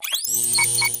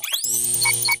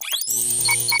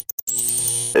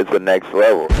it's the next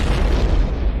level.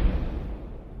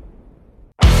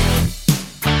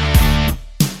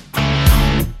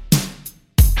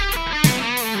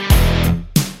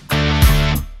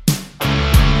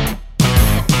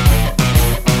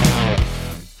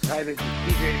 Hi, this is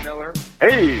TJ Miller.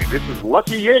 Hey, this is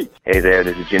Lucky Yates. Hey there,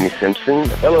 this is Jimmy Simpson.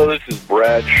 Hello, this is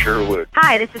Brad Sherwood.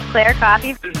 Hi, this is Claire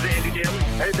Coffey. This is Andy Daly.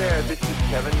 Hey there, this is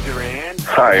Kevin Durant.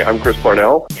 Hi, I'm Chris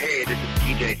Parnell. Hey, this is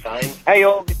TJ Fine. Hey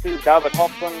all, this is David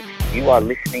Hoffman. You are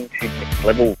listening to Next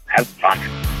Level. Have fun.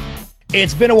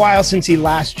 It's been a while since he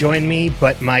last joined me,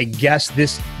 but my guest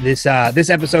this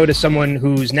episode is someone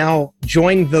who's now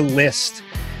joined the list,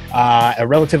 a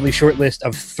relatively short list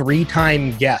of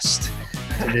 3-time guests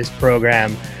to this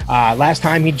program. Last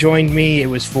time he joined me, it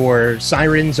was for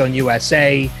Sirens on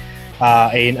USA,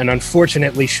 an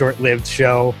unfortunately short-lived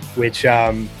show, which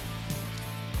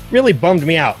really bummed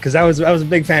me out because I was a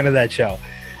big fan of that show.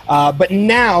 But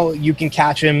now you can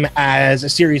catch him as a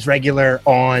series regular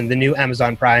on the new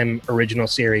Amazon Prime original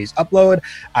series Upload,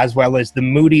 as well as the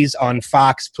Moody's on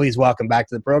Fox. Please welcome back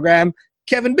to the program,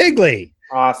 Kevin Bigley.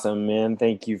 Awesome, man.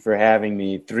 Thank you for having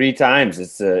me 3 times.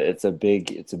 It's a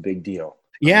big deal.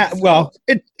 Yeah, well,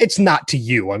 it's not to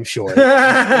you, I'm sure.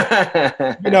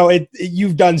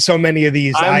 You've done so many of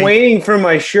these. I'm waiting for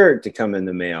my shirt to come in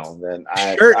the mail. Then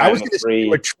I was going to say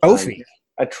a trophy.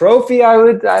 A trophy, I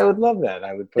would love that.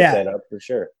 I would put that up for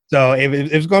sure. So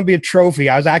it was going to be a trophy.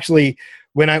 I was actually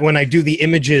when I do the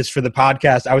images for the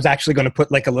podcast, I was actually going to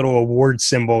put like a little award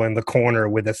symbol in the corner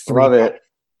with a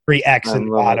 3X in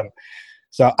the bottom.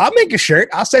 So I'll make a shirt.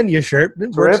 I'll send you a shirt.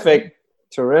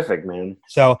 Terrific, man.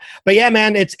 So, but yeah,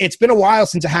 man, it's been a while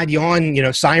since I had you on.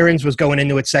 Sirens was going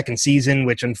into its 2nd season,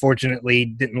 which unfortunately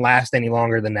didn't last any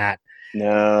longer than that.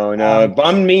 No, it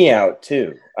bummed me out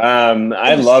too.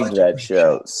 I loved that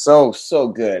show. So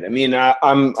good. I mean,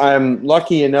 I'm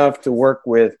lucky enough to work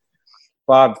with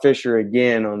Bob Fisher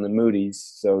again on the Moody's.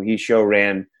 So he show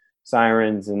ran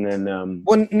Sirens, and then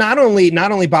well, not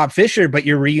only Bob Fisher, but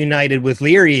you're reunited with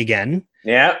Leary again.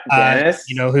 Yeah, Dennis.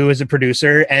 Who was a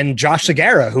producer, and Josh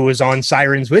Segarra, who was on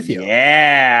Sirens with you.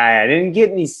 Yeah, I didn't get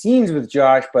any scenes with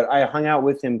Josh, but I hung out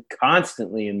with him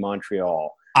constantly in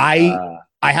Montreal. I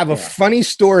have a funny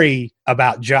story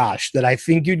about Josh that I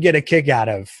think you'd get a kick out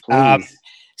of.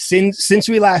 Since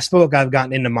we last spoke, I've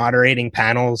gotten into moderating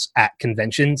panels at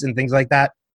conventions and things like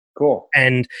that. Cool.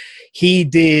 And he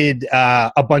did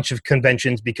a bunch of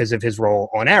conventions because of his role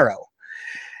on Arrow.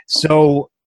 So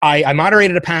I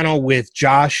moderated a panel with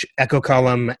Josh, Echo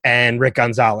Cullum, and Rick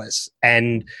Gonzalez.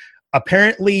 And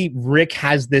apparently Rick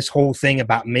has this whole thing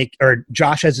about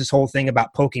Josh has this whole thing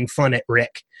about poking fun at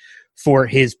Rick for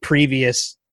his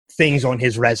previous things on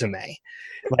his resume,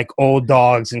 like Old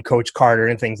Dogs and Coach Carter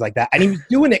and things like that. And he was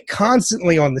doing it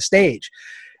constantly on the stage.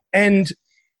 And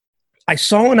I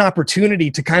saw an opportunity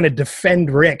to kind of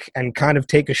defend Rick and kind of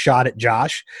take a shot at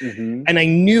Josh. Mm-hmm. And I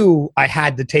knew I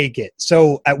had to take it.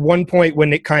 So at one point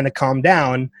when it kind of calmed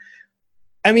down,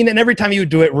 and every time he would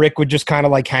do it, Rick would just kind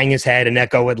of like hang his head and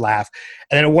Echo would laugh.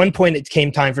 And then at one point it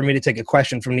came time for me to take a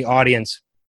question from the audience.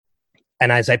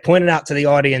 And as I pointed out to the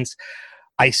audience,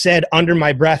 I said under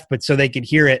my breath, but so they could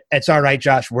hear it, "It's all right,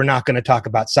 Josh, we're not going to talk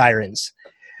about Sirens."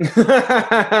 And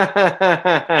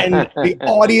the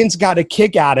audience got a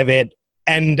kick out of it.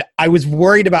 And I was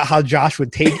worried about how Josh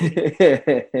would take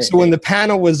it. So when the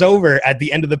panel was over, at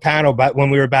the end of the panel, but when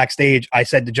we were backstage, I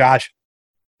said to Josh,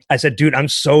 "Dude, I'm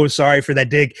so sorry for that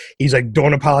dig." He's like,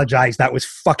 "Don't apologize. That was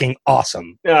fucking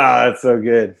awesome." Oh, that's so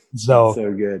good. So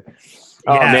good.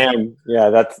 Oh man.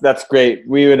 Yeah, that's great.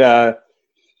 We would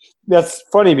that's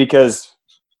funny because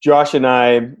Josh and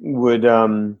I would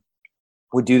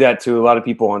do that to a lot of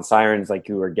people on Sirens, like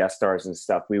who were guest stars and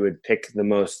stuff. We would pick the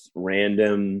most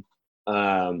random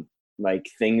like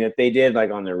thing that they did, like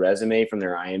on their resume from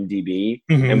their IMDb,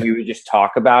 and we would just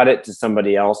talk about it to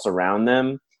somebody else around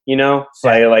them,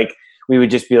 So like we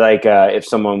would just be like, if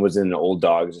someone was in Old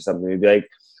Dogs or something, we'd be like,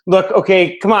 "Look,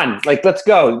 okay, come on, like let's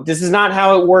go. This is not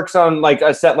how it works on like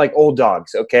a set like Old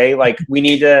Dogs, okay? Like we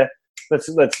need to let's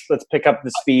pick up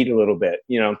the speed a little bit,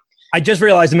 I just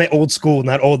realized I meant Old School,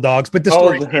 not Old Dogs, but the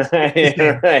story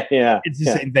it's the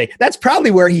same thing. That's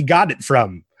probably where he got it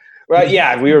from. Right?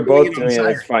 Yeah, we were both doing it.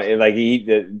 It's funny. Like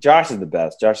Josh is the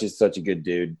best. Josh is such a good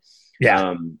dude.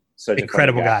 Yeah, such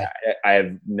incredible guy. I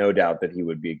have no doubt that he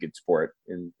would be a good sport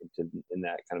in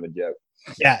that kind of a joke.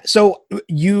 Yeah. So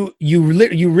you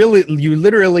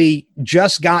literally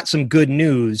just got some good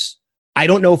news. I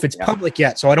don't know if it's public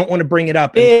yet, so I don't want to bring it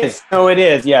up. It is. No, it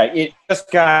is. Yeah, it just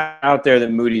got out there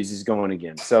that Moody's is going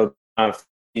again. So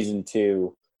season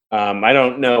 2. I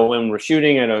don't know when we're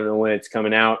shooting. I don't know when it's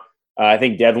coming out. I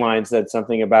think Deadline said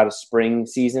something about a spring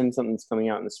season, something that's coming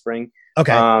out in the spring.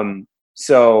 Okay.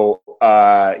 That's all.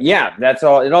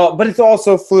 But it's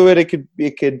also fluid.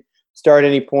 It could start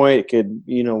any point. It could,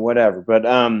 whatever. But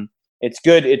it's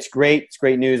good. It's great. It's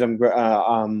great news.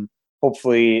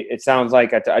 Hopefully, it sounds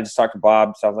like I just talked to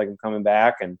Bob. Sounds like I'm coming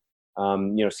back, and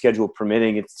schedule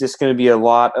permitting. It's just going to be a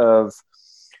lot of,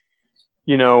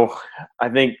 I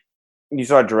think you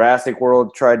saw Jurassic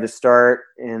World tried to start,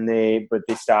 but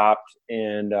they stopped.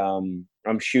 And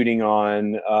I'm shooting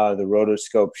on the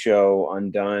Rotoscope show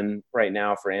Undone right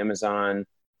now for Amazon.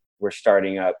 We're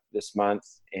starting up this month,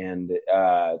 and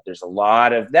there's a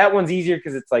lot of that one's easier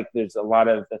because it's like that's a lot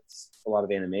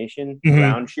of animation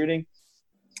around shooting,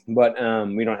 but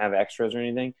we don't have extras or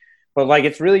anything. But like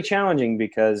it's really challenging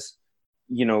because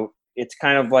it's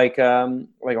kind of like a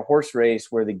horse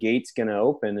race where the gate's going to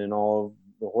open and all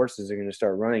the horses are going to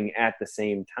start running at the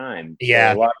same time.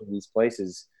 Yeah, so a lot of these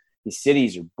places, these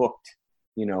cities are booked,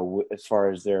 as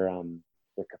far as their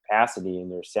capacity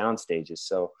and their sound stages.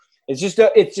 So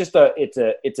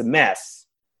it's a mess.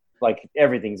 Like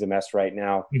everything's a mess right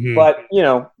now. Mm-hmm. But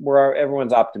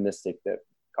everyone's optimistic that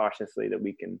cautiously that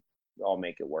we can all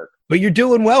make it work. But you're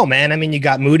doing well, man. I mean, you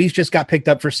got Moody's just got picked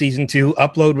up for season 2.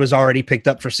 Upload was already picked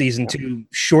up for season 2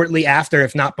 shortly after,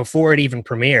 if not before it even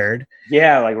premiered.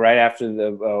 Yeah, like right after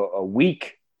a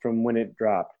week from when it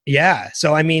dropped. Yeah.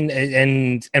 So I mean,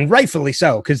 and rightfully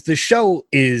so, because the show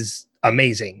is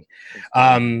amazing.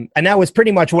 And that was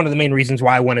pretty much one of the main reasons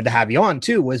why I wanted to have you on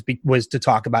too, was to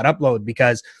talk about Upload,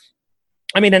 because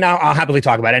I mean, and I'll happily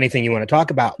talk about anything you want to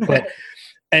talk about, but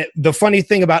the funny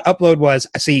thing about Upload was,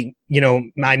 I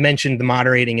mentioned the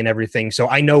moderating and everything. So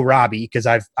I know Robbie because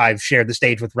I've shared the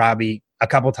stage with Robbie a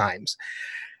couple times.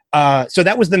 So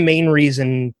that was the main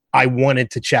reason I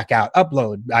wanted to check out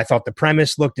Upload. I thought the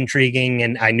premise looked intriguing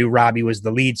and I knew Robbie was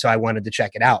the lead, so I wanted to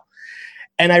check it out.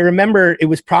 And I remember it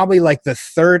was probably like the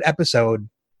 3rd episode,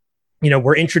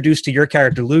 we're introduced to your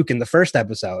character, Luke, in the 1st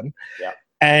episode. Yeah.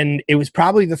 And it was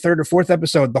probably the 3rd or 4th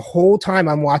episode. The whole time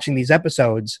I'm watching these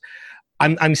episodes,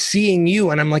 I'm seeing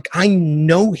you and I'm like, I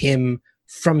know him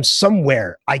from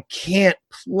somewhere. I can't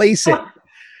place it.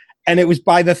 And it was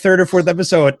by the 3rd or 4th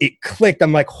episode, it clicked.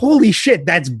 I'm like, holy shit,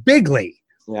 that's Bigley.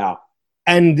 Yeah.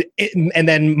 And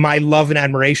then my love and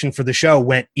admiration for the show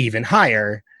went even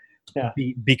higher. Yeah.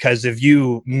 Because of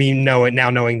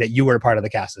knowing that you were a part of the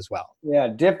cast as well. Yeah,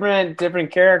 different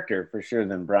character for sure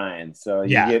than Brian. So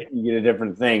you get a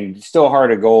different thing. Still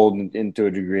Heart of Gold into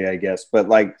a degree, I guess. But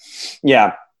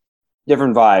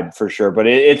different vibe for sure. But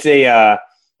it's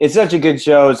such a good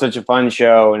show. It's such a fun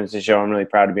show, and it's a show I'm really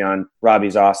proud to be on.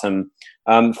 Robbie's awesome.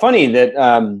 Funny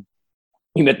that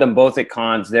you met them both at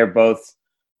cons. They're both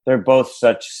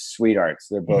such sweethearts.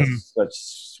 They're both such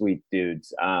sweet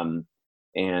dudes.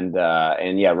 And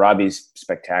Robbie's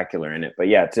spectacular in it. But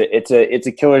yeah, it's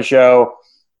a killer show.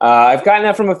 I've gotten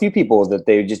that from a few people that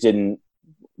they just didn't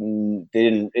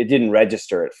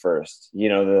register at first.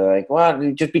 They're like,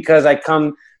 well, just because I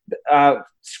come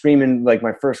screaming like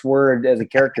my first word as a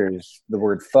character is the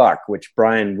word fuck, which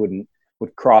Brian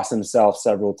would cross himself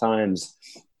several times,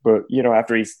 but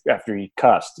after he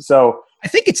cussed. So I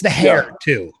think it's the hair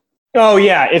too. Oh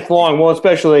yeah, it's long. Well,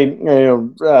 especially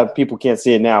people can't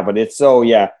see it now, but it's so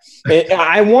yeah.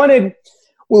 I wanted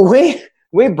way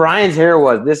Brian's hair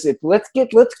was this. Let's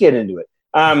get into it.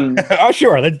 Oh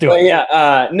sure, let's do it.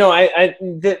 Yeah, no, I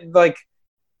like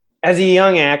as a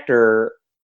young actor,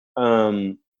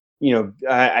 I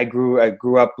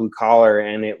grew up blue collar,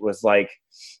 and it was like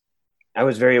I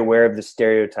was very aware of the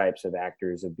stereotypes of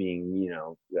actors of being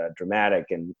dramatic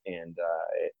and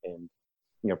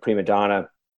prima donna.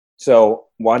 So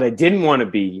what I didn't want to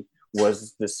be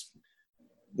was this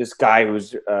guy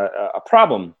who's a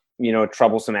problem, a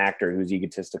troublesome actor who's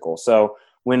egotistical. So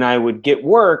when I would get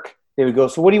work, they would go,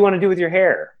 so what do you want to do with your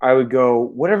hair? I would go,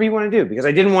 whatever you want to do, because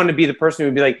I didn't want to be the person who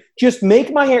would be like, just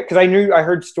make my hair. Because I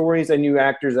heard stories, I knew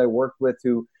actors I worked with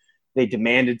who they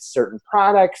demanded certain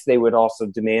products. They would also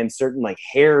demand certain like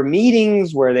hair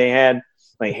meetings where they had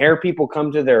like hair people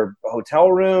come to their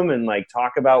hotel room and like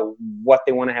talk about what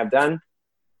they want to have done.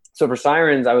 So for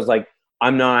Sirens, I was like,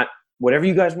 I'm not, whatever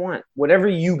you guys want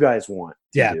to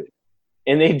do.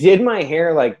 And they did my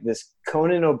hair like this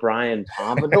Conan O'Brien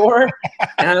pompadour.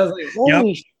 And I was like,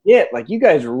 holy shit, like you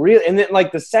guys really, and then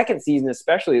like the second season,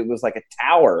 especially, it was like a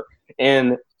tower.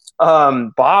 And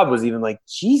Bob was even like,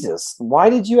 Jesus, why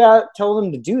did you tell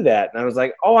them to do that? And I was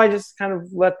like, oh, I just kind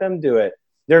of let them do it.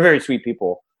 They're very sweet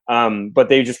people. But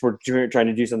they just were trying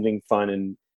to do something fun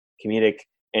and comedic.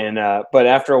 And but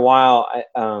after a while,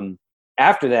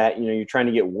 after that, you're trying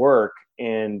to get work,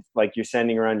 and like you're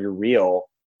sending around your reel,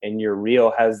 and your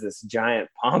reel has this giant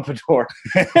pompadour.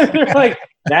 They're like,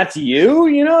 that's you,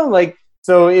 you know, like,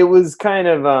 so it was kind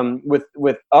of with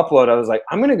Upload, I was like,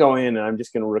 I'm going to go in and I'm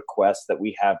just going to request that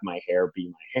we have my hair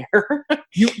be my hair.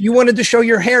 You wanted to show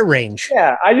your hair range.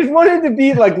 Yeah, I just wanted to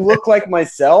be like, look like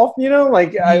myself, you know,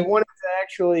 like I wanted to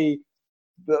actually,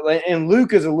 and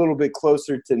Luke is a little bit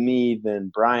closer to me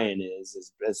than Brian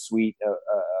is, as sweet of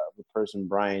a person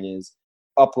Brian is.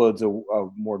 Upload's a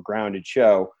more grounded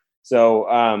show. So,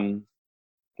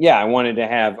 yeah, I wanted to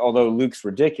have, although Luke's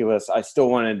ridiculous, I still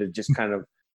wanted to just kind of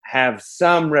have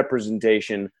some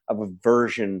representation of a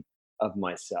version of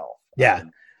myself. Yeah.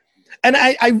 And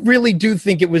I really do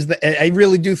think I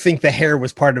really do think the hair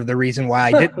was part of the reason why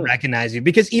I didn't recognize you,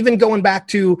 because even going back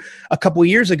to a couple of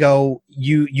years ago,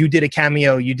 you did a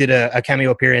cameo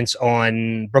appearance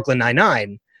on Brooklyn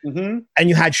Nine-Nine, and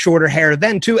you had shorter hair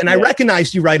then too. And I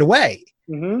recognized you right away.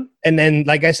 And then,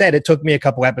 like I said, it took me a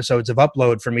couple episodes of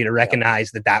Upload for me to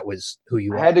recognize that was who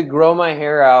you are. I had to grow my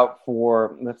hair out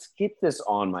let's keep this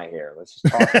on my hair. Let's just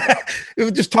talk about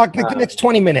it. Just talk the next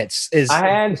 20 minutes. I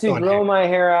had to grow my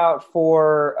hair out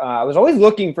I was always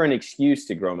looking for an excuse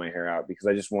to grow my hair out because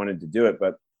I just wanted to do it.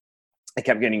 But I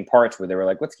kept getting parts where they were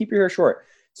like, let's keep your hair short.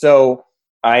 So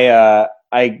I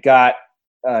got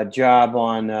a job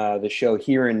on the show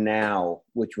Here and Now,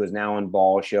 which was Now and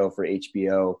Ball show for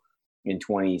HBO in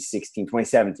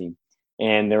 2017.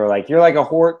 And they were like, you're like a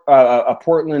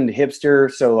Portland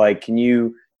hipster. So like, can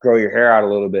you grow your hair out a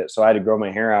little bit? So I had to grow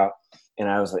my hair out, and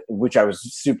I was like, which I was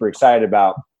super excited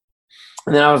about.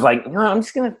 And then I was like, no, I'm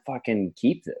just going to fucking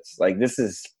keep this. Like, this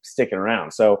is sticking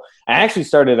around. So I actually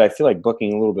started, I feel like,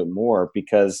 booking a little bit more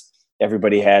because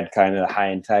everybody had kind of a high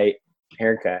and tight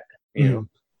haircut, you know?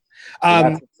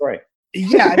 That's the story.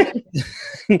 Yeah.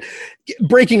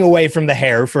 Breaking away from the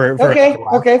hair for okay,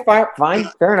 fine,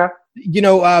 fair enough.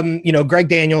 Greg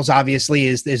Daniels obviously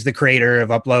is the creator of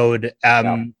Upload.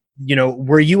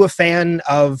 Were you a fan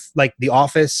of like The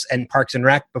Office and Parks and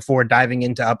Rec before diving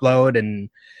into Upload? And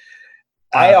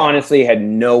I honestly had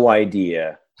no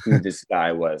idea who this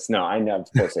guy was. No, I know, of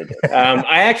course I did.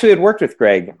 I actually had worked with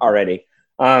Greg already.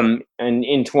 And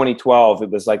in 2012, it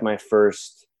was like my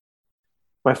first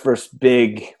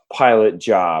big pilot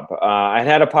job. I'd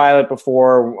had a pilot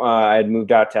before. I had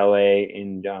moved out to LA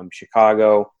in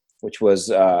Chicago, which was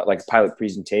like a pilot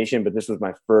presentation, but this was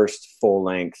my first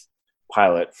full-length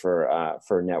pilot for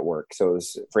a network. So it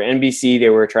was for NBC. They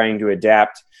were trying to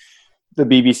adapt the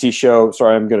BBC show.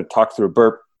 Sorry, I'm going to talk through a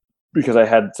burp because I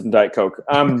had some Diet Coke.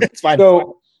 It's fine.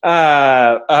 So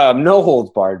no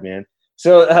holds barred, man.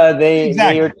 So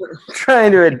they were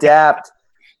trying to adapt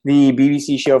the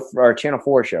BBC show, or Channel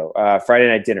 4 show, Friday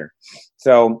Night Dinner.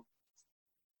 So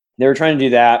they were trying to do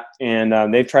that,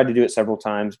 and they've tried to do it several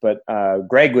times, but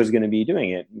Greg was going to be doing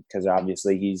it because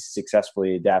obviously he's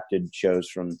successfully adapted shows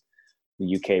from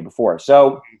the UK before.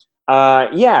 So I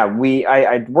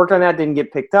worked on that, didn't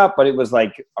get picked up, but it was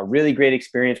like a really great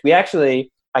experience.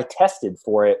 I tested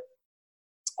for it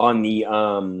on the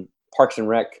Parks and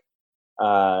Rec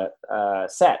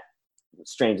set.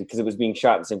 Strangely, because it was being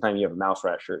shot at the same time you have a Mouse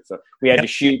Rat shirt, so we had to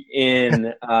shoot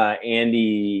in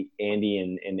Andy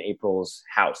and April's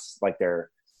house, like a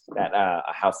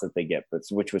house that they get,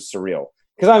 which was surreal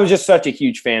because I was just such a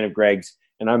huge fan of Greg's,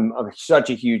 and I'm such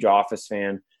a huge Office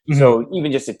fan. Mm-hmm. So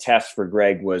even just a test for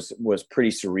Greg was pretty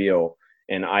surreal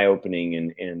and eye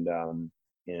opening and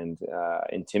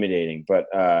intimidating. But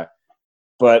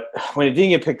when it didn't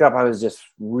get picked up, I was just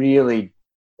really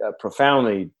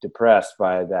profoundly depressed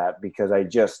by that, because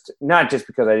not just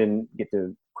because I didn't get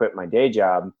to quit my day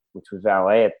job, which was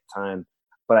valet at the time,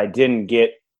 but I didn't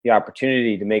get the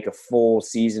opportunity to make a full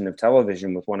season of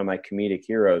television with one of my comedic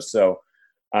heroes. So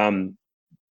I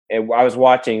was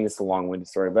watching, this is a long-winded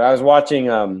story, but I was watching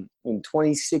in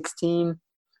 2016,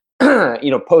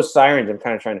 post Sirens, I'm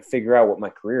kind of trying to figure out what my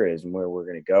career is and where we're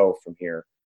going to go from here.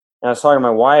 And I was talking to my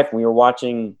wife, and we were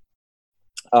watching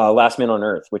Last Man on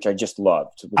Earth, which I just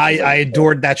loved. I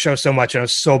adored that show so much, and I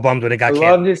was so bummed when it got canceled.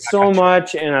 I loved it so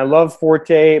much, and I love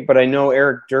Forte, but I know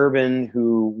Eric Durbin,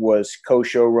 who was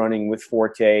co-show running with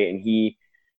Forte, and he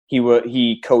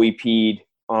co-EP'd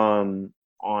on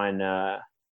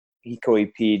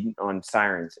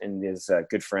Sirens, and is a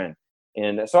good friend.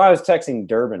 And so I was texting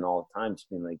Durbin all the time, just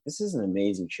being like, this is an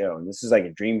amazing show, and this is like a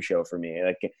dream show for me.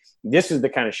 Like, this is the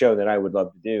kind of show that I would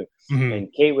love to do. Mm-hmm.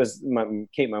 And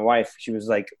Kate, my wife, she was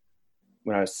like,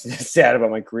 when I was sad about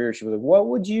my career, she was like, what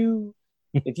would you,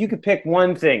 if you could pick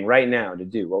one thing right now to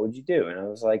do, what would you do? And I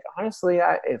was like, honestly,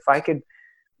 if I could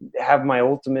have my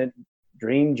ultimate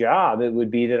dream job, it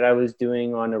would be that I was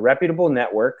doing on a reputable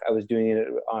network. I was doing it.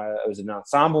 I was an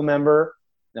ensemble member,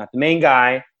 not the main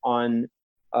guy, on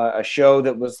a show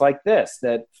that was like this,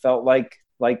 that felt like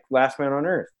Last Man on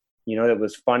Earth, you know, that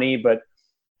was funny but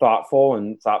thoughtful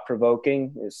and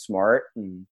thought-provoking, is smart,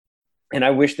 and I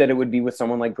wish that it would be with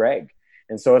someone like Greg.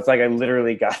 And so it's like I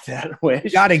literally got that wish. You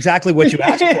got exactly what you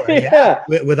asked for. Yeah.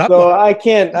 With so I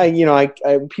can't.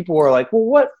 People were like, "Well,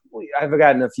 what?" I've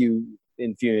gotten a few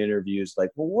interviews like,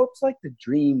 "Well, what's like the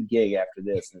dream gig after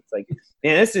this?" And it's like,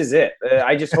 man, this is it.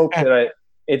 I just hope that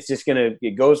it's just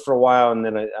it goes for a while, and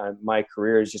then my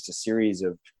career is just a series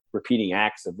of repeating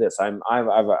acts of this.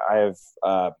 I've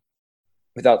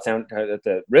without sound at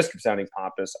the risk of sounding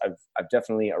pompous, I've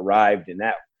definitely arrived to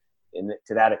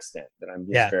that extent that I'm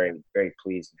just very, very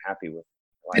pleased and happy with.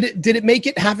 Did it make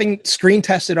it, having screen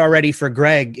tested already for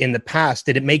Greg in the past,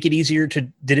 did it make it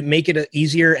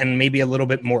easier and maybe a little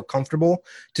bit more comfortable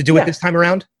to do it this time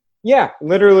around? Yeah,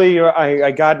 literally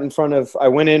I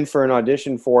went in for an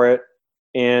audition for it,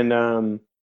 and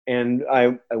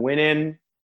I went in,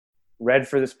 read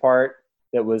for this part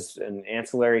that was an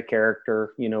ancillary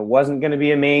character, you know, wasn't going to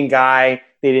be a main guy.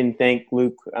 They didn't think,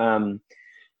 Luke.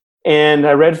 And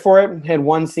I read for it, had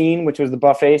one scene, which was the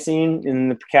buffet scene,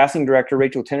 and the casting director,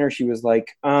 Rachel Tenner, she was like,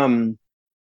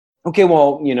 okay,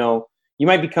 well, you know, you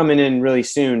might be coming in really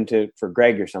soon for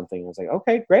Greg or something. I was like,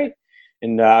 okay, great.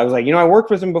 And I was like, you know, I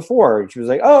worked with him before. And she was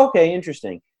like, oh, okay,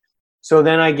 interesting. So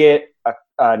then I get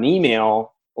an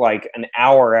email like an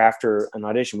hour after an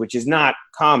audition, which is not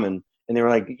common. And they were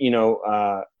like, you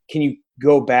know, can you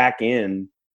go back in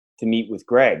to meet with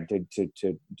Greg, to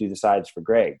do the sides for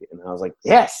Greg? And I was like,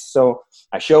 yes. So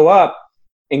I show up,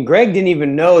 and Greg didn't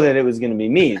even know that it was going to be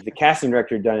me. The casting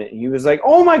director had done it. He was like,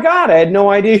 oh my God, I had no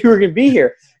idea you were going to be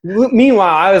here.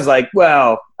 Meanwhile, I was like,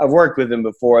 well, I've worked with him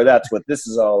before. That's what this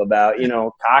is all about, you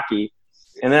know, cocky.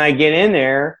 And then I get in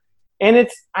there, and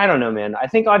I don't know, man. I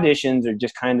think auditions are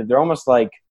just they're almost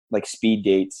like speed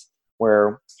dates,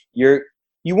 where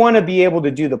you want to be able to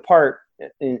do the part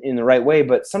in the right way,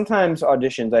 but sometimes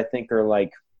auditions, I think, are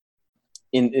like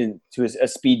to a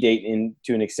speed date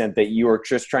to an extent that you are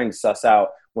just trying to suss out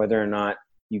whether or not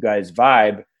you guys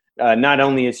vibe, not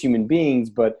only as human beings,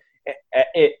 but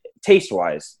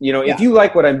taste-wise. You know, if you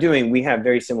like what I'm doing, we have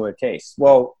very similar tastes.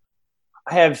 Well,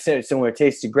 I have similar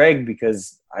tastes to Greg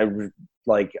because I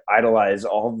idolize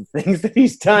all the things that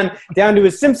he's done, down to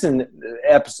his Simpson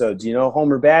episodes, you know,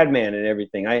 Homer Badman and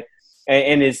everything.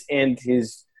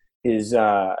 His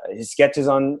sketches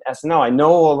on SNL. I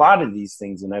know a lot of these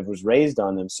things, and I was raised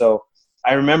on them. So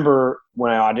I remember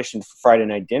when I auditioned for Friday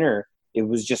Night Dinner, it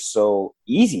was just so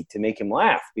easy to make him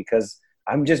laugh because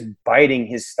I'm just biting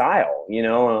his style, you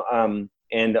know,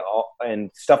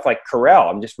 and stuff like Carell.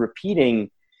 I'm just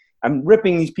I'm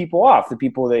ripping these people off, the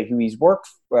people who've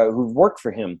worked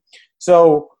for him.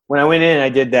 So when I went in, I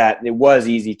did that. It was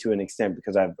easy to an extent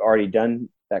because I've already done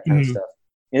that kind of stuff.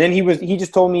 And then he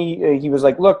just told me, he was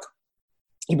like, look,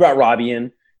 he brought Robbie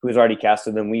in, who was already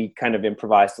casted, and we kind of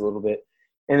improvised a little bit.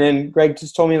 And then Greg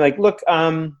just told me, like, look,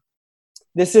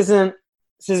 this isn't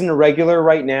a regular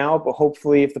right now, but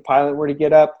hopefully if the pilot were to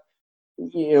get up,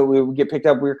 you know, we would get picked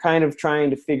up. We were kind of trying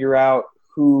to figure out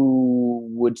who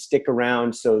would stick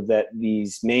around so that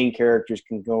these main characters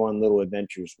can go on little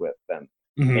adventures with them.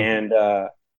 Mm-hmm. And I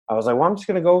was like, well, I'm just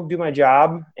going to go do my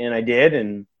job. And I did.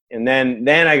 And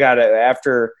then I got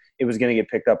after it was going to get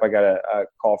picked up, I got a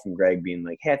call from Greg being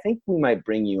like, hey, I think we might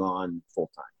bring you on full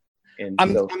time. And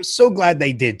I'm so glad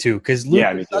they did too, because Luke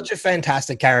is such a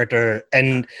fantastic character.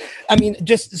 And I mean,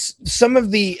 just some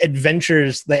of the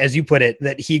adventures that, as you put it,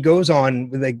 that he goes on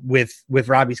with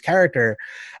Robbie's character.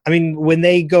 I mean, when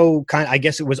they go I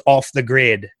guess it was off the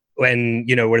grid, when,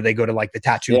 you know, where they go to like the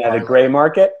tattoo the gray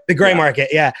market. The gray market,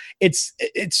 yeah. It's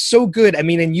so good. I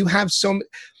mean, and you have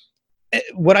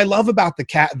what I love about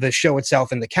the show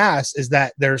itself and the cast is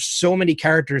that there's so many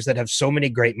characters that have so many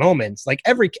great moments. Like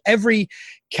every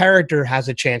character has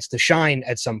a chance to shine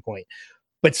at some point.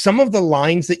 But some of the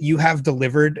lines that you have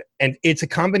delivered, and it's a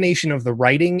combination of the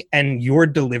writing and your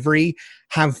delivery,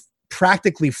 have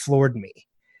practically floored me.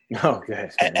 Oh,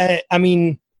 good. I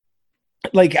mean,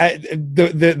 like I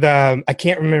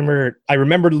can't remember. I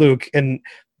remembered Luke and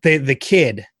the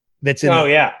kid that's in. Oh,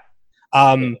 yeah.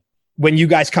 When you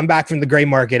guys come back from the gray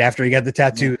market after he got the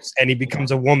tattoos and he becomes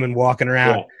a woman walking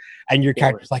around and your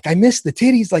character's like, I miss the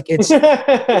titties. Like it's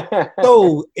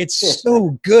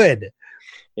so good.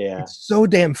 Yeah. It's so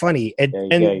damn funny.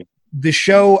 And the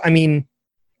show, I mean,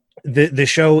 the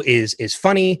show is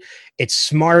funny. It's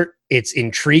smart. It's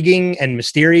intriguing and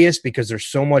mysterious because there's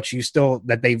so much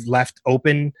that they've left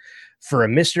open for a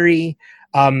mystery.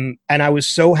 And I was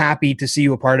so happy to see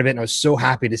you a part of it. And I was so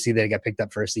happy to see that it got picked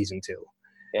up for a season 2.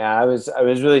 Yeah, I was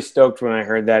really stoked when I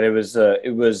heard that.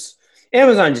 It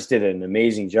Amazon just did an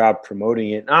amazing job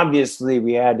promoting it. And obviously,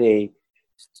 we had a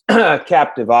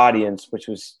captive audience, which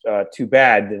was too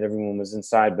bad that everyone was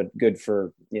inside, but good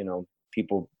for,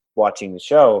 people watching the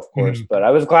show, of course. Mm-hmm. But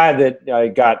I was glad that I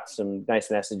got some nice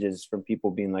messages from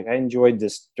people being like, I enjoyed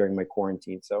this during my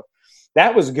quarantine. So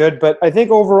that was good. But I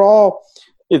think overall,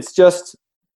 it's just,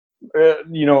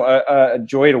 a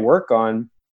joy to work on.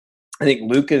 I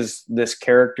think Luke is this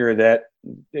character that,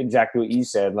 exactly what you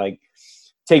said, like,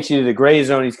 takes you to the gray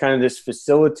zone. He's kind of this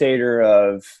facilitator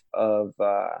of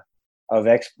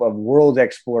world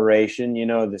exploration.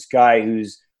 This guy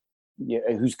who's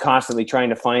constantly trying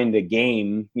to find a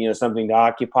game, something to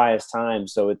occupy his time.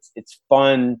 So it's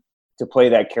fun to play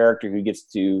that character who gets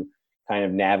to kind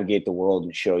of navigate the world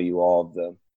and show you all of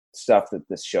the stuff that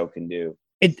this show can do.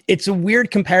 It's a weird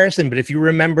comparison, but if you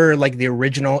remember, like, the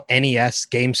original NES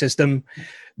game system,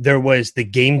 there was the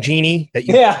Game Genie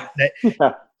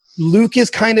Luke is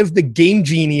kind of the Game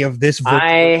Genie of this.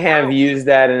 I have used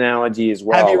that analogy as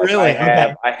well. Have you really?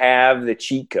 I have the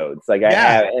cheat codes. Like, I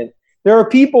have, and there are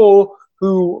people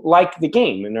who like the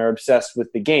game and are obsessed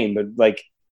with the game, but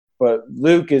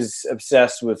Luke is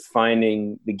obsessed with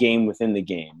finding the game within the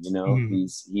game.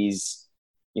 He's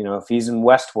if he's in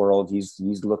Westworld,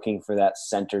 he's looking for that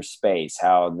center space,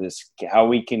 how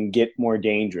we can get more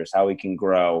dangerous, how we can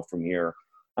grow from here.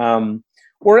 And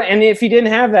if he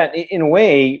didn't have that, in a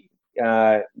way,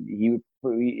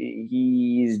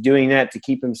 he's doing that to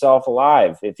keep himself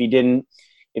alive. If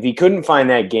he couldn't find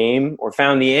that game or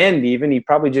found the end, even, he'd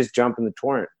probably just jump in the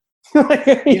torrent.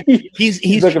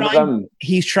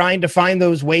 He's trying to find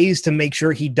those ways to make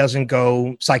sure he doesn't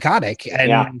go psychotic.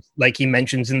 And like he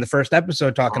mentions in the first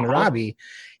episode, talking to Robbie,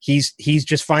 he's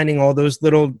just finding all those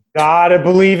little. Gotta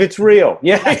believe it's real.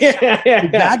 Yeah,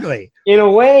 exactly. In a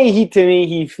way, to me,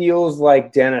 he feels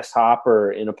like Dennis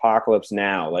Hopper in Apocalypse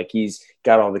Now. Like, he's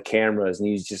got all the cameras and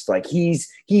he's just like, he's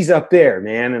up there,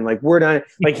 man. And like, we're not,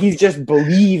 like, he's just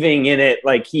believing in it.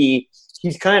 Like, he's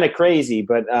kind of crazy,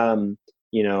 but,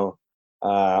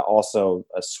 also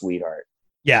a sweetheart.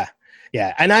 Yeah.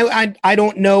 Yeah. And I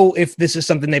don't know if this is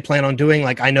something they plan on doing.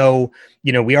 Like, I know,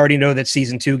 we already know that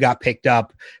season 2 got picked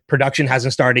up. Production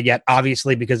hasn't started yet,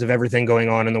 obviously, because of everything going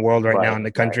on in the world right now in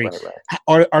the country.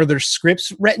 Right. Are there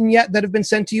scripts written yet that have been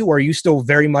sent to you, or are you still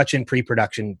very much in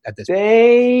pre-production at this point?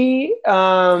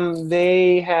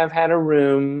 They have had a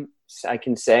room. I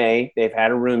can say they've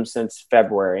had a room since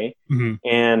February,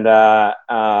 and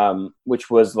which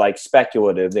was like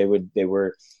speculative. They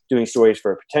were doing stories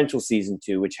for a potential season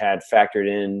 2, which had factored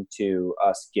into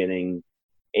us getting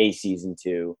a season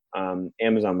 2.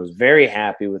 Amazon was very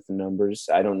happy with the numbers.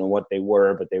 I don't know what they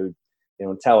were, but they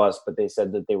don't tell us, but they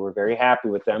said that they were very happy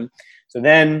with them. So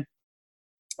then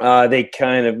they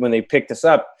kind of, when they picked us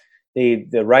up, the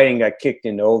writing got kicked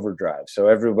into overdrive. So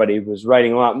everybody was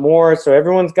writing a lot more. So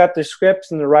everyone's got their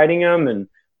scripts and they're writing them, and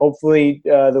hopefully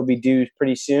they'll be due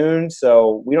pretty soon.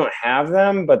 So we don't have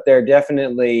them, but they're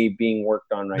definitely being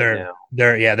worked on now.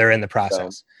 They're in the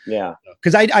process. So, yeah.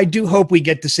 Because I do hope we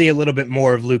get to see a little bit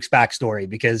more of Luke's backstory,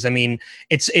 because, I mean,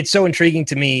 it's so intriguing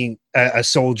to me, a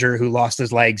soldier who lost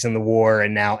his legs in the war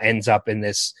and now ends up in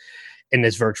this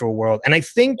virtual world. And I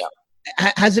think,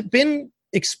 has it been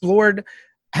explored?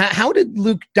 How did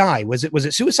Luke die? Was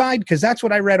it suicide? Because that's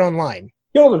what I read online.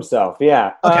 Killed himself.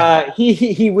 Yeah. Okay.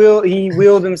 He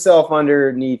wheeled himself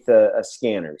underneath a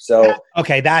scanner. So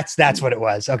okay, that's what it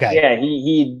was. Okay. Yeah,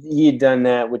 he had done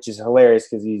that, which is hilarious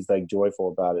because he's like joyful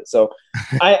about it. So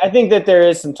I think that there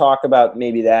is some talk about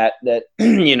maybe that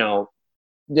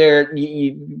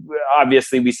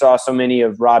obviously we saw so many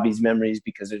of Robbie's memories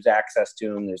because there's access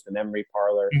to him. There's the memory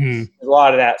parlor. Mm-hmm. There's a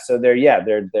lot of that. So they're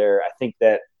I think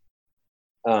that.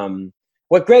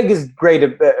 What Greg is great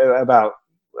about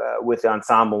with the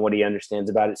ensemble, what he understands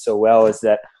about it so well, is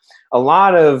that a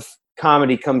lot of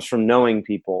comedy comes from knowing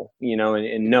people,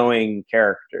 and knowing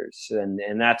characters,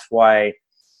 and that's why,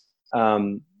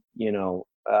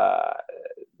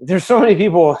 there's so many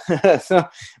people. So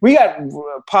we got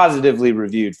positively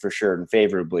reviewed for sure and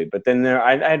favorably, but then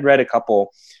I had read a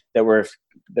couple that were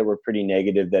pretty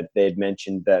negative, that they had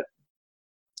mentioned that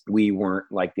we weren't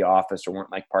like The Office or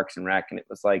weren't like Parks and Rec. And it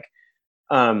was like,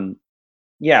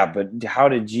 but how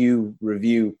did you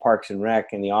review Parks and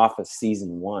Rec and The Office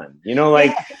season 1?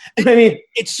 I mean,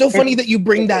 it's so funny that you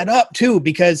bring that up too,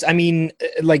 because I mean,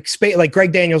 like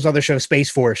Greg Daniels' other show, Space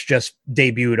Force, just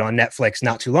debuted on Netflix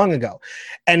not too long ago.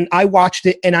 And I watched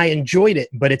it and I enjoyed it,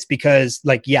 but it's because,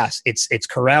 like, yes, it's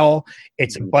Carell,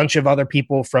 it's a bunch of other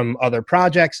people from other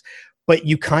projects, but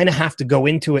you kind of have to go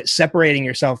into it separating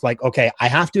yourself, like, okay, I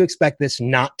have to expect this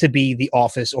not to be The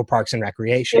Office or Parks and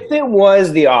Recreation. If it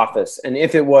was The Office and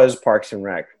if it was Parks and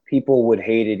Rec, people would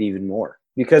hate it even more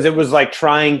because it was like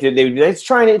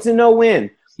it's a no-win.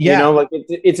 Yeah. You know, like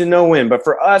it's a no-win. But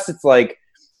for us, it's like,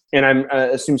 and I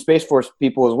assume Space Force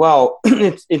people as well,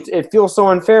 it feels so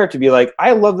unfair to be like,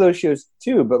 I love those shows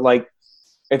too, but like,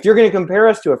 if you're going to compare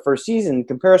us to a first season,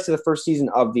 compare us to the first season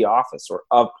of The Office or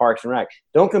of Parks and Rec.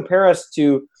 Don't compare us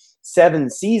to 7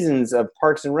 seasons of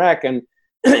Parks and Rec and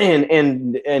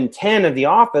 10 of The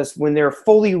Office when they're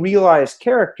fully realized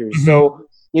characters. Mm-hmm. So,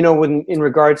 you know, in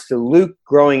regards to Luke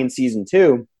growing in season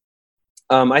 2,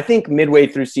 I think midway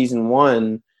through season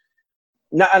 1,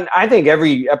 I think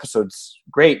every episode's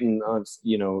great and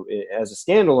you know, as a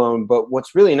standalone. But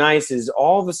what's really nice is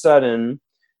all of a sudden,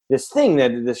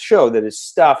 this show that is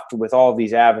stuffed with all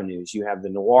these avenues. You have the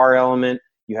noir element.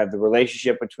 You have the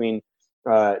relationship between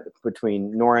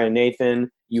Nora and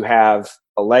Nathan. You have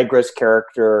Allegra's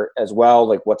character as well,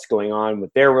 like what's going on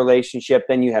with their relationship.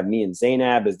 Then you have me and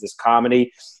Zainab as this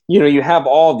comedy. You know, you have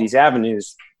all of these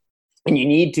avenues, and you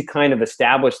need to kind of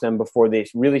establish them before they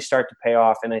really start to pay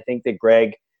off. And I think that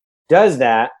Greg does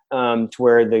that to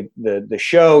where the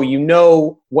show, you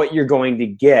know what you're going to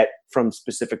get from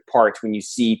specific parts when you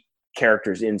see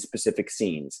characters in specific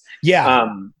scenes. Yeah.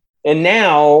 And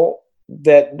now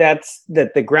that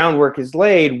the groundwork is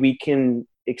laid, we can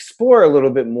explore a little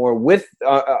bit more with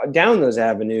down those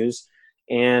avenues,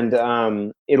 and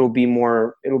it'll be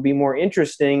more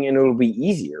interesting, and it'll be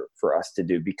easier for us to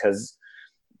do because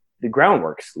the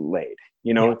groundwork's laid.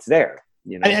 You know, it's there.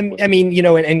 You know, I mean, you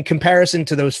know, in comparison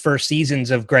to those first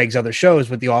seasons of Greg's other shows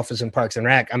with The Office and Parks and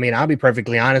Rec, I mean, I'll be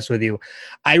perfectly honest with you.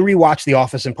 I rewatch The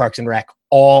Office and Parks and Rec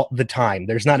all the time.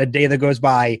 There's not a day that goes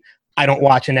by I don't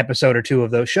watch an episode or two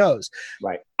of those shows.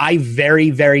 Right. I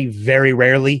very, very, very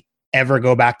rarely ever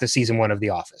go back to season 1 of The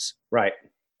Office. Right.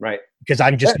 Because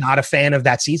I'm just not a fan of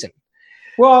that season.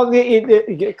 Well,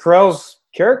 Carell's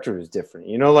character is different,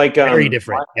 you know, like very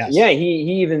different. Yes. Yeah,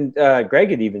 he even Greg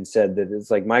had even said that it's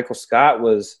like Michael Scott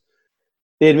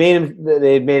they had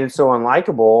made him so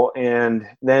unlikable, and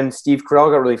then Steve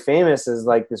Carell got really famous as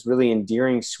like this really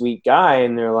endearing, sweet guy,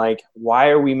 and they're like, why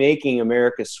are we making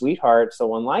America's sweetheart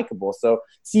so unlikable? So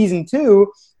season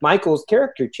 2, Michael's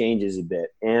character changes a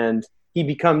bit, and he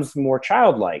becomes more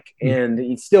childlike, and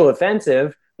he's still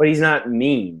offensive, but he's not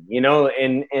mean, you know,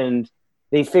 and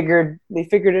they figured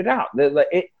it out.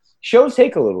 Shows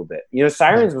take a little bit. You know,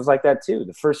 Sirens was like that too.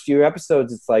 The first few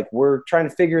episodes, it's like we're trying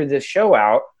to figure this show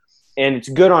out, and it's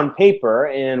good on paper,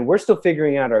 and we're still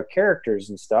figuring out our characters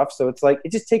and stuff. So it's like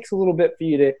it just takes a little bit for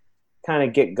you to kind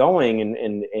of get going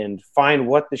and find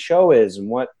what the show is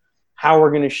and how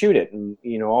we're going to shoot it, and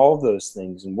you know, all of those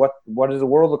things, and what does the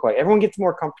world look like. Everyone gets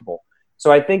more comfortable.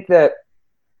 So I think that,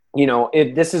 you know,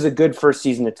 this is a good first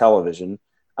season of television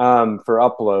for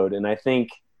upload, and I think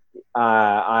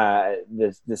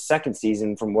the second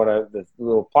season, from what the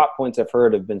little plot points I've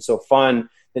heard, have been so fun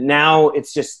that now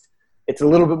it's a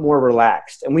little bit more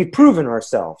relaxed, and we've proven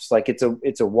ourselves. Like it's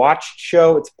a watched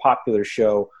show, it's a popular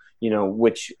show, you know,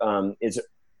 which is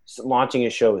launching a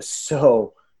show is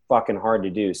so fucking hard to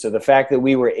do. So the fact that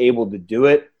we were able to do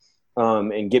it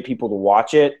and get people to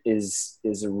watch it is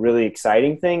a really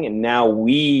exciting thing, and now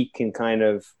we can kind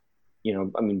of, you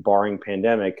know, I mean, barring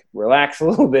pandemic, relax a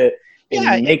little bit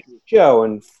and make the show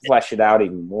and flesh it out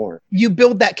even more. You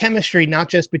build that chemistry, not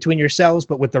just between yourselves,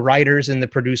 but with the writers and the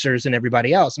producers and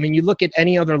everybody else. I mean, you look at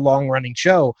any other long-running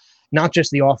show, not just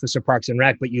The Office or Parks and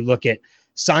Rec, but you look at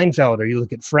Seinfeld, or you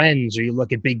look at Friends, or you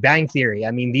look at Big Bang Theory.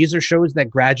 I mean, these are shows that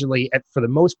gradually,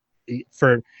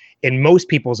 in most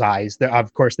people's eyes,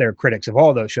 of course, there are critics of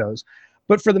all those shows,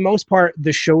 but for the most part,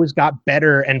 the shows got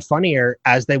better and funnier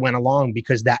as they went along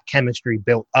because that chemistry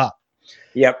built up.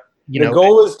 Yep. The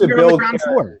goal is to build.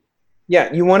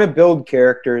 Yeah, you want to build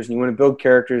characters, and you want to build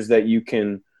characters that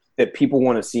that people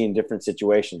want to see in different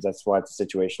situations. That's why it's a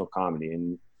situational comedy.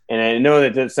 And I know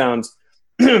that sounds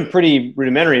pretty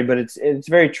rudimentary, but it's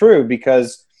very true,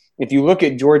 because if you look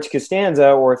at George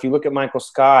Costanza or if you look at Michael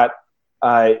Scott,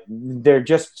 they're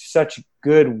just such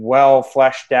good, well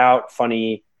fleshed out,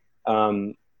 funny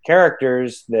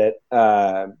characters that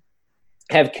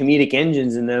have comedic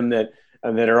engines in them that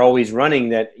are always running,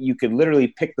 that you could literally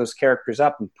pick those characters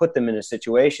up and put them in a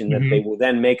situation that they will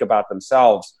then make about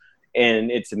themselves,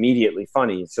 and it's immediately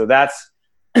funny. So that's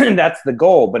the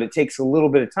goal, but it takes a little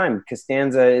bit of time.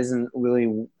 Costanza isn't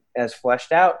really as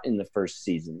fleshed out in the first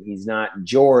season. He's not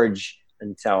George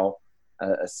until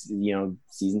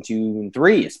season 2 and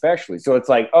 3 especially. So it's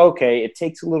like, okay, it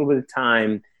takes a little bit of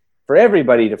time for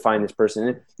everybody to find this person.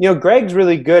 And, you know, Greg's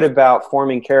really good about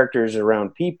forming characters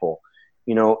around people.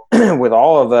 You know, with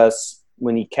all of us,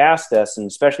 when he cast us, and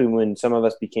especially when some of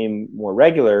us became more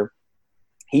regular,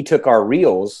 he took our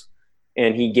reels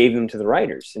and he gave them to the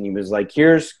writers. And he was like,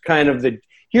 here's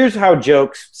how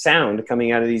jokes sound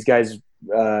coming out of these guys'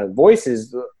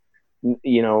 voices.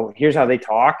 Here's how they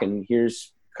talk, and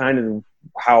here's kind of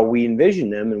how we envision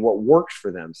them and what works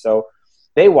for them. So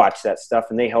they watched that stuff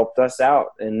and they helped us out.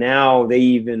 And now they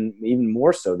even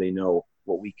more so, they know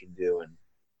what we can do,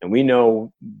 and we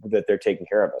know that they're taking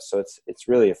care of us. So it's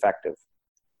really effective.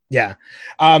 Yeah.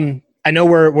 I know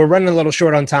we're running a little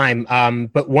short on time,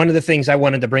 but one of the things I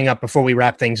wanted to bring up before we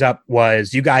wrap things up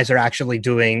was you guys are actually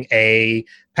doing a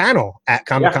panel at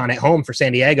Comic-Con at Home for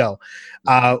San Diego.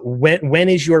 When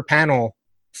is your panel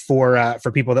for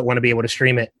people that want to be able to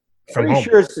stream it from home?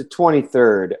 Sure, it's the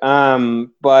 23rd.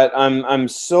 But I'm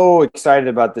so excited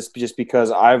about this just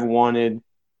because I'm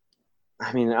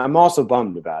also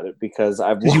bummed about it because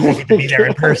you wanted to be there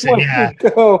in person. I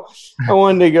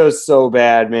wanted to go so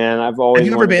bad, man. Have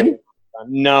you ever been?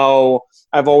 No,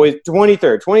 I've always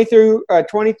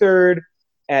 23rd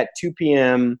at 2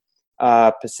 p.m.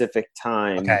 Pacific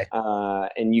time. Okay.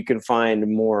 And you can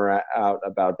find more out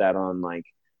about that on like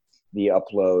the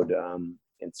Upload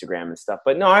Instagram and stuff.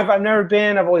 But no, I've never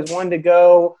been. I've always wanted to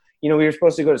go. We were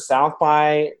supposed to go to South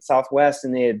by Southwest,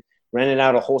 and they had rented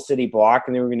out a whole city block,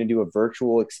 and they were going to do a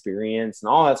virtual experience and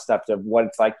all that stuff of what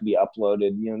it's like to be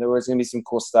uploaded. There was going to be some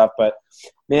cool stuff, but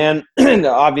man,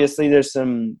 obviously there's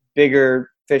some bigger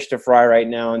fish to fry right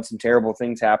now and some terrible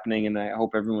things happening. And I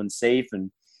hope everyone's safe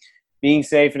and being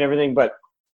safe and everything. But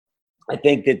I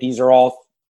think that these are all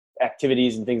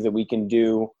activities and things that we can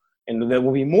do, and that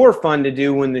will be more fun to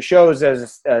do when the show is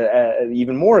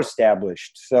even more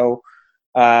established. So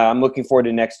I'm looking forward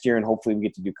to next year, and hopefully we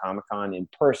get to do Comic-Con in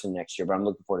person next year, but I'm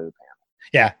looking forward to the panel.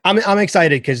 Yeah, I'm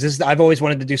excited because I've always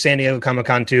wanted to do San Diego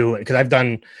Comic-Con too, because I've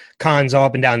done cons all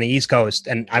up and down the East Coast,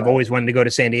 and I've always wanted to go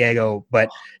to San Diego, but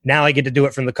now I get to do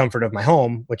it from the comfort of my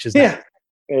home, which is There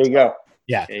you go.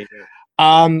 Yeah. There you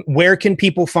go. Where can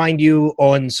people find you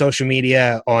on social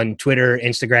media, on Twitter,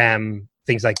 Instagram,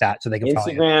 things like that, so they can follow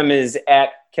you? Instagram is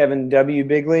at Kevin W.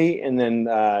 Bigley, and then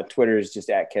Twitter is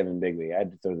just at Kevin Bigley. I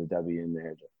had to throw the W in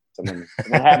there. Someone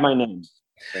had my name.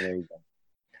 So there you go.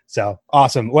 So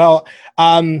awesome. Well,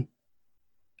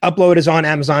 Upload is on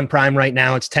Amazon Prime right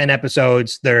now. It's 10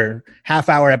 episodes. They're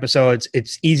half-hour episodes.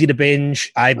 It's easy to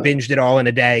binge. I binged it all in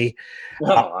a day.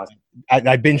 Awesome.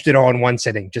 I binged it all in one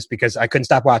sitting just because I couldn't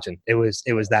stop watching. It was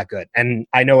that good. And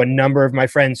I know a number of my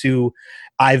friends who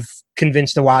I've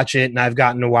convinced to watch it, and I've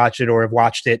gotten to watch it or have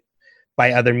watched it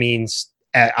by other means.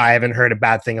 I haven't heard a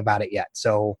bad thing about it yet.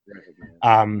 So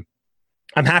I'm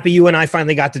happy you and I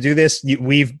finally got to do this.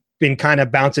 We've been kind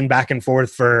of bouncing back and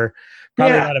forth for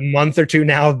probably about a month or two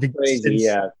now. Crazy,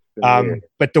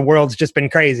 but the world's just been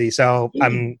crazy. So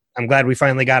I'm glad we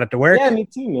finally got it to work. Yeah, me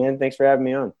too, man. Thanks for having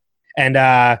me on.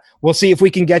 And we'll see if we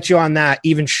can get you on that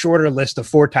even shorter list of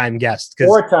 4-time guests.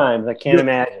 4 times. I can't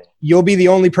imagine. You'll be the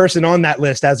only person on that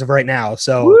list as of right now.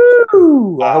 So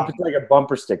woo! I hope it's like a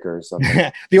bumper sticker or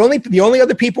something. The only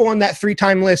other people on that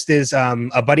 3-time list is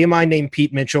a buddy of mine named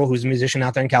Pete Mitchell, who's a musician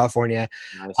out there in California,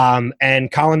 nice.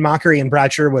 And Colin Mockery and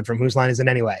Brad Sherwood from Whose Line Is It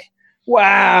Anyway?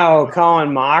 Wow,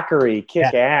 Colin Mockery,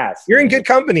 kick ass. You're in good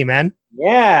company, man.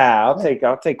 Yeah,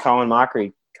 I'll take Colin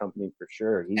Mockery company for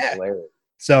sure. He's hilarious.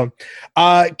 So,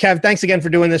 Kev, thanks again for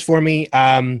doing this for me.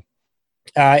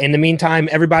 In the meantime,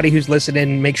 everybody who's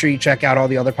listening, make sure you check out all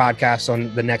the other podcasts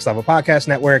on the Next Level Podcast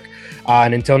Network.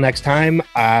 And until next time,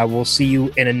 we'll see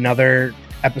you in another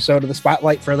episode of The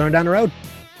Spotlight further on down the road.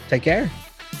 Take care.